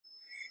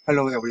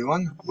Hello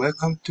everyone,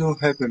 welcome to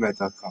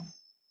helpmate.com.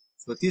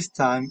 So this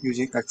time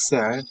using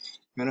Excel,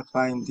 we're going to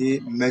find the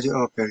measure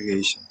of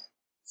variation.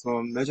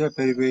 So measure of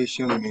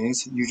variation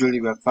means usually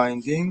we're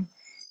finding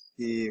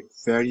the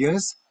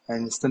variance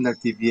and standard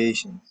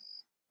deviation.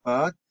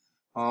 But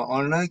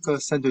unlike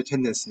a standard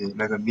tendency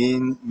like a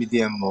mean,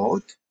 median,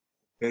 mode,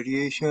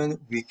 variation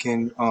we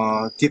can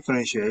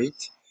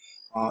differentiate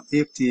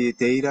if the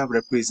data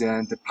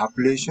represent the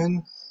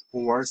population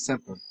or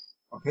sample.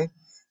 Okay,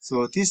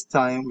 so this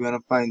time we want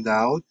to find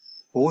out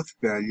both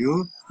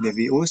value. Then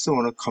we also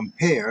want to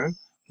compare,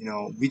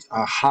 with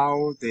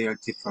how they are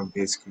different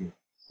basically.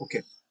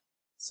 Okay,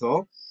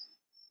 so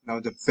now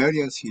the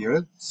variance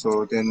here.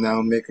 So then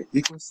now make an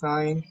equal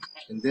sign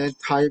and then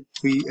type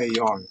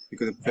VAR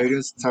because the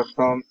variance start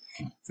from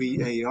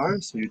VAR.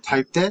 So you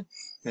type that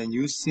and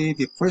you see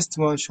the first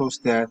one shows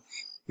that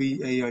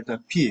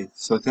VAR.P.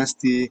 So that's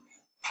the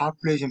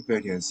population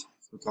variance.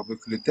 So double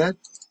click that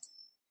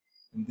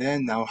and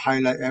then now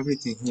highlight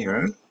everything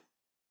here.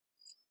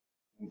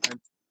 And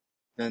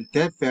then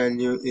that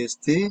value is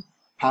the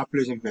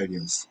population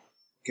variance.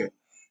 Okay.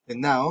 And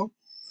now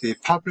the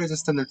population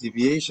standard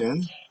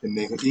deviation, then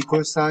make an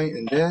equal sign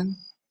and then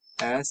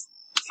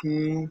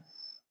STD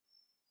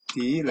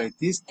like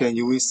this, then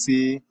you will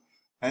see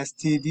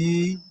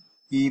STD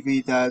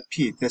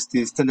EV.P. That's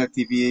the standard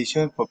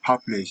deviation for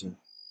population.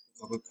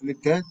 Double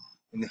click that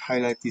and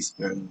highlight this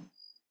value.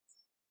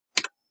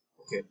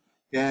 Okay.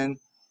 Then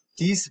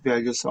these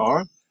values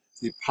are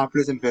the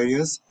population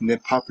variance and the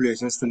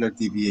population standard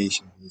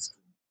deviation.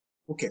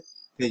 Okay.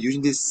 Then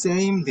using the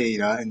same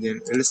data and then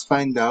let's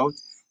find out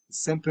the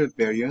sample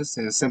variance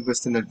and the sample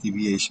standard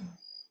deviation.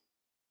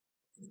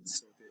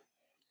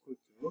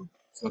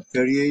 So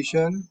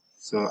variation.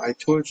 So I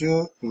told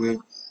you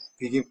we'll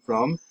begin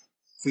from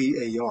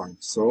VAR.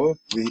 So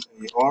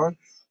VAR,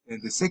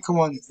 and the second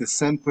one is the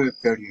sample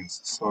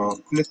variance. So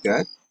click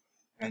that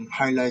and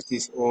highlight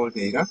this all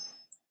data.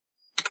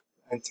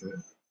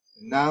 Enter.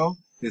 And now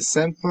the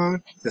sample,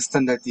 the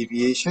standard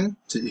deviation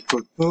is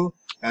equal to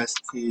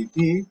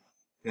STD.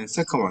 And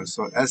second one,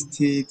 so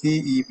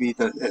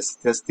STDEV.S.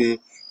 That's the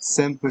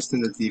sample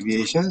standard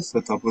deviation. So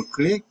double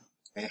click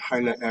and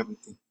highlight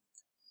everything.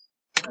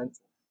 Enter.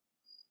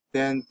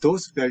 Then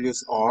those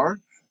values are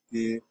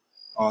the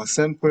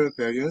sample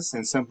variance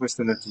and sample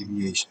standard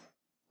deviation.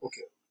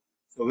 Okay,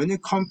 so when you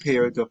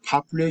compare the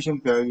population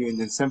value and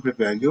the sample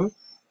value,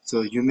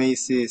 so you may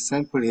see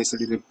sample is a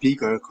little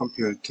bigger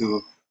compared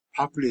to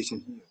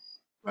population here,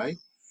 right?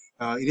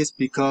 It is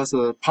because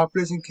of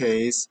population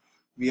case,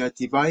 we are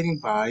dividing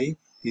by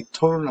the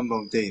total number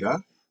of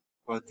data,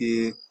 but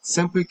the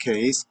sample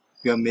case,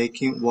 we are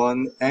making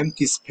one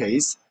empty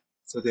space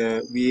so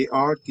that we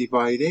are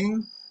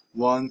dividing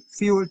one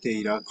fewer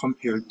data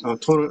compared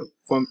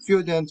from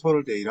fewer than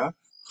total data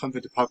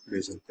compared to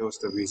population. That was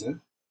the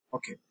reason.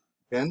 Okay,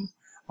 then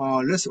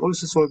let's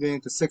also solving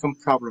the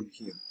second problem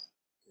here.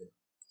 Okay.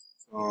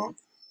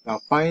 Now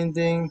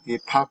finding the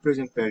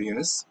population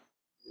variance,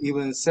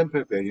 even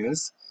sample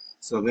variance.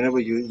 So whenever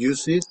you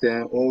use it,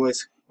 then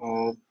always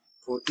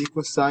put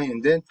equal sign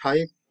and then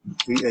type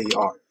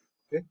VAR.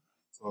 Okay.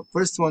 So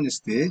first one is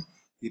the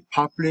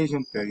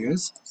population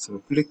variance. So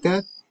click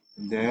that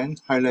and then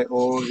highlight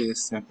all the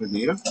sample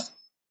data.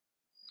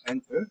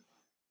 Enter.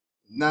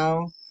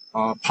 Now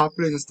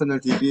population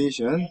standard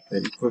deviation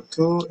is equal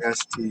to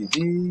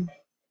STD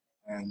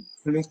and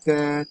click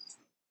that,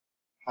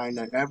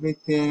 highlight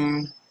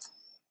everything,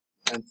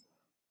 and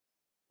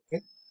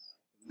okay.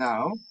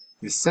 Now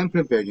the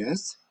sample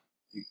variance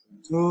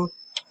equal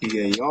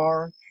to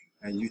VAR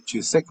and you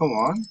choose second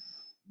one,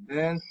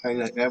 then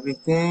highlight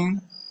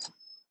everything,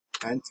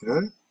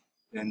 enter.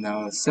 And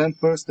now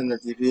sample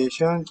standard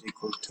deviation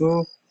equal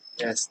to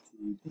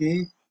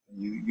STD.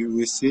 And you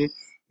will see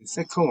the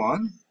second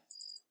one,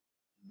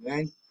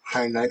 then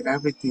highlight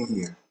everything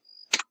here.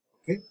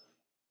 Okay.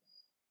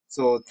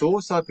 So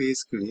those are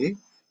basically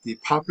the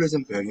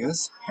population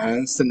variance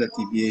and standard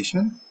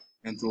deviation,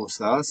 and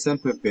those are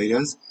sample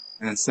variance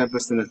and sample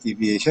standard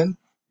deviation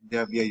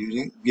that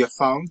we have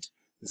found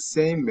the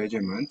same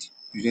measurement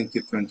using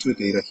different two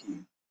data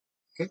here.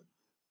 Okay,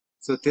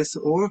 so that's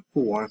all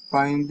for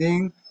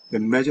finding the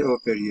measure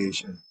of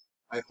variation.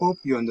 I hope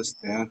you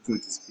understand through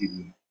this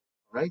video.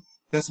 All right,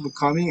 thanks for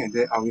coming, and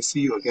then I will see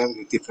you again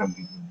with a different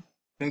video.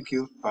 Thank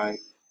you. Bye.